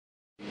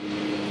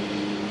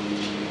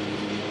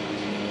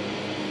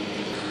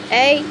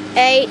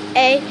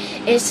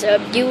It's a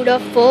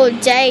beautiful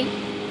day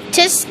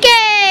to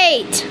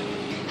skate.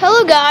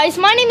 Hello guys,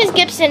 my name is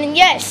Gibson, and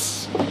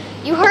yes,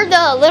 you heard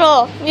the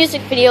little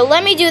music video.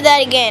 Let me do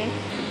that again.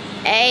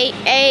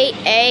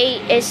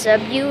 It's a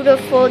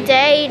beautiful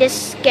day to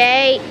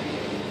skate.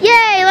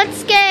 Yay, let's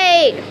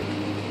skate.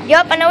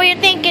 Yup, I know what you're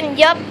thinking.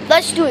 Yup,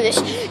 let's do this.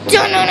 Oh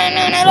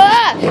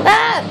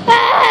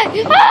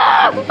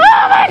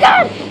my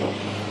god!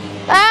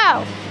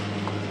 Ow!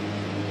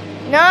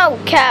 No,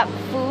 cat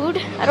food.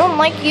 I don't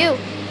like you.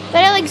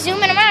 But I like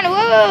zooming around.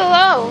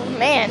 Whoa,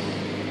 man.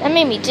 That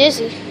made me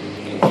dizzy.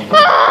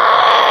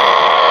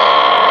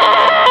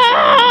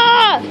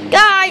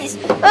 Guys!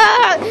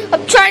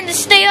 I'm trying to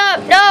stay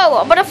up. No,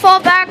 I'm gonna fall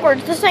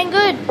backwards. This ain't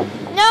good.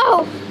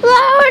 No!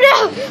 Oh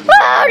no!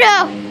 Oh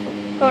no!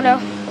 Oh no!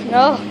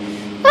 No!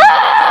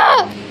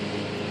 Ah!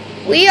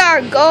 We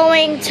are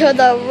going to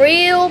the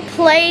real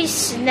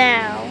place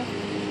now.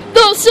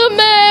 The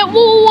cement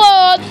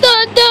wall.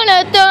 Dun, dun,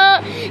 dun,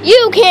 dun.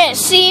 You can't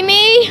see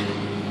me.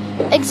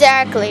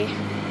 Exactly.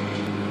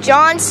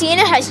 John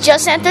Cena has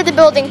just entered the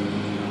building.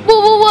 Whoa,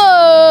 whoa,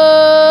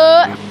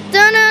 whoa.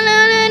 Dun, dun,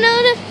 dun, dun,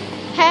 dun, dun.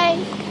 Hey,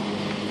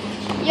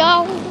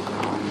 yo,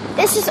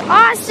 this is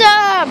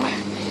awesome.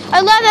 I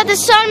love that the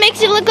sun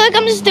makes it look like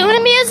I'm just doing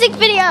a music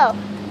video.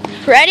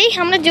 Ready?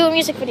 I'm gonna do a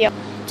music video.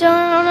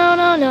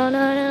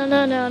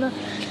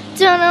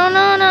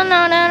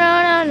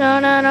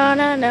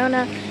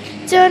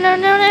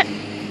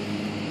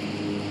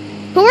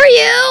 Who are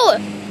you?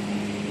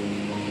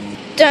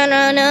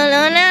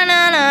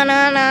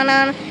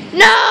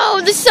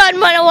 No, the sun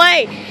went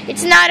away.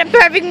 It's not a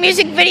perfect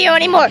music video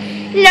anymore.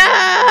 No.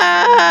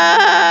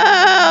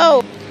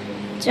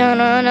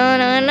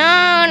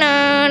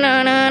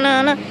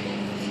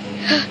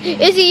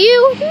 Is it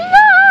you?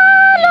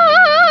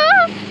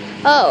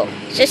 Oh,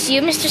 it's just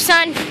you, Mr.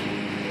 Sun?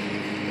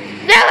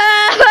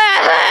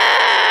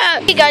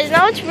 Hey guys,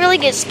 now let's really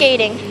get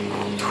skating.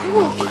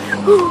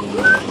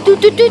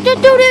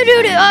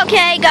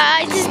 Okay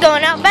guys, this is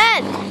going out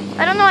bad.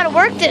 I don't know how to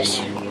work this.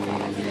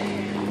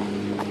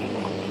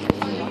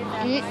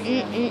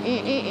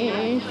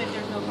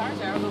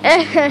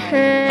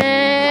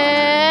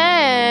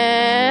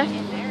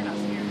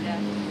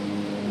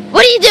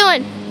 What are you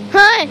doing?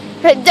 Huh?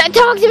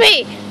 Talk to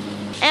me.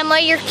 Emma,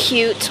 you're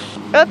cute.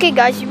 Okay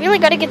guys, you really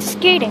gotta get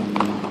skating.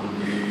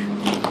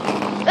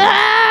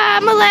 Ah,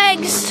 my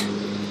legs!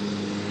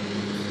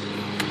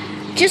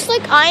 Just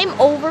like I'm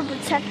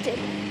overprotected.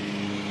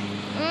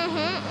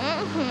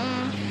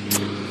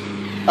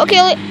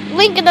 Okay,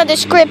 link in the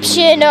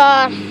description.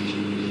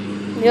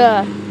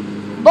 Yeah,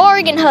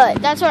 Bargain Hut.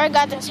 That's where I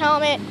got this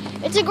helmet.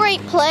 It's a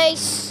great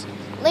place.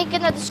 Link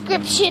in the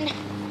description.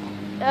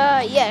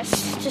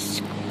 Yes,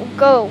 just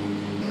go.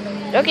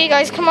 Okay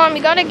guys, come on,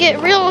 we gotta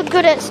get real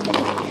good at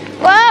skating.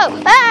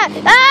 Whoa!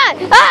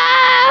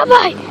 Oh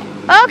my!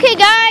 Okay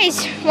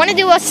guys, wanna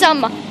do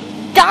some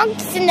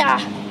dunks in the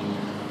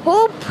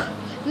hoop?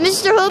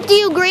 Mr. Hoop, do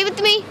you agree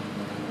with me?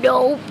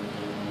 Nope.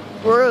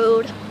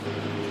 Rude.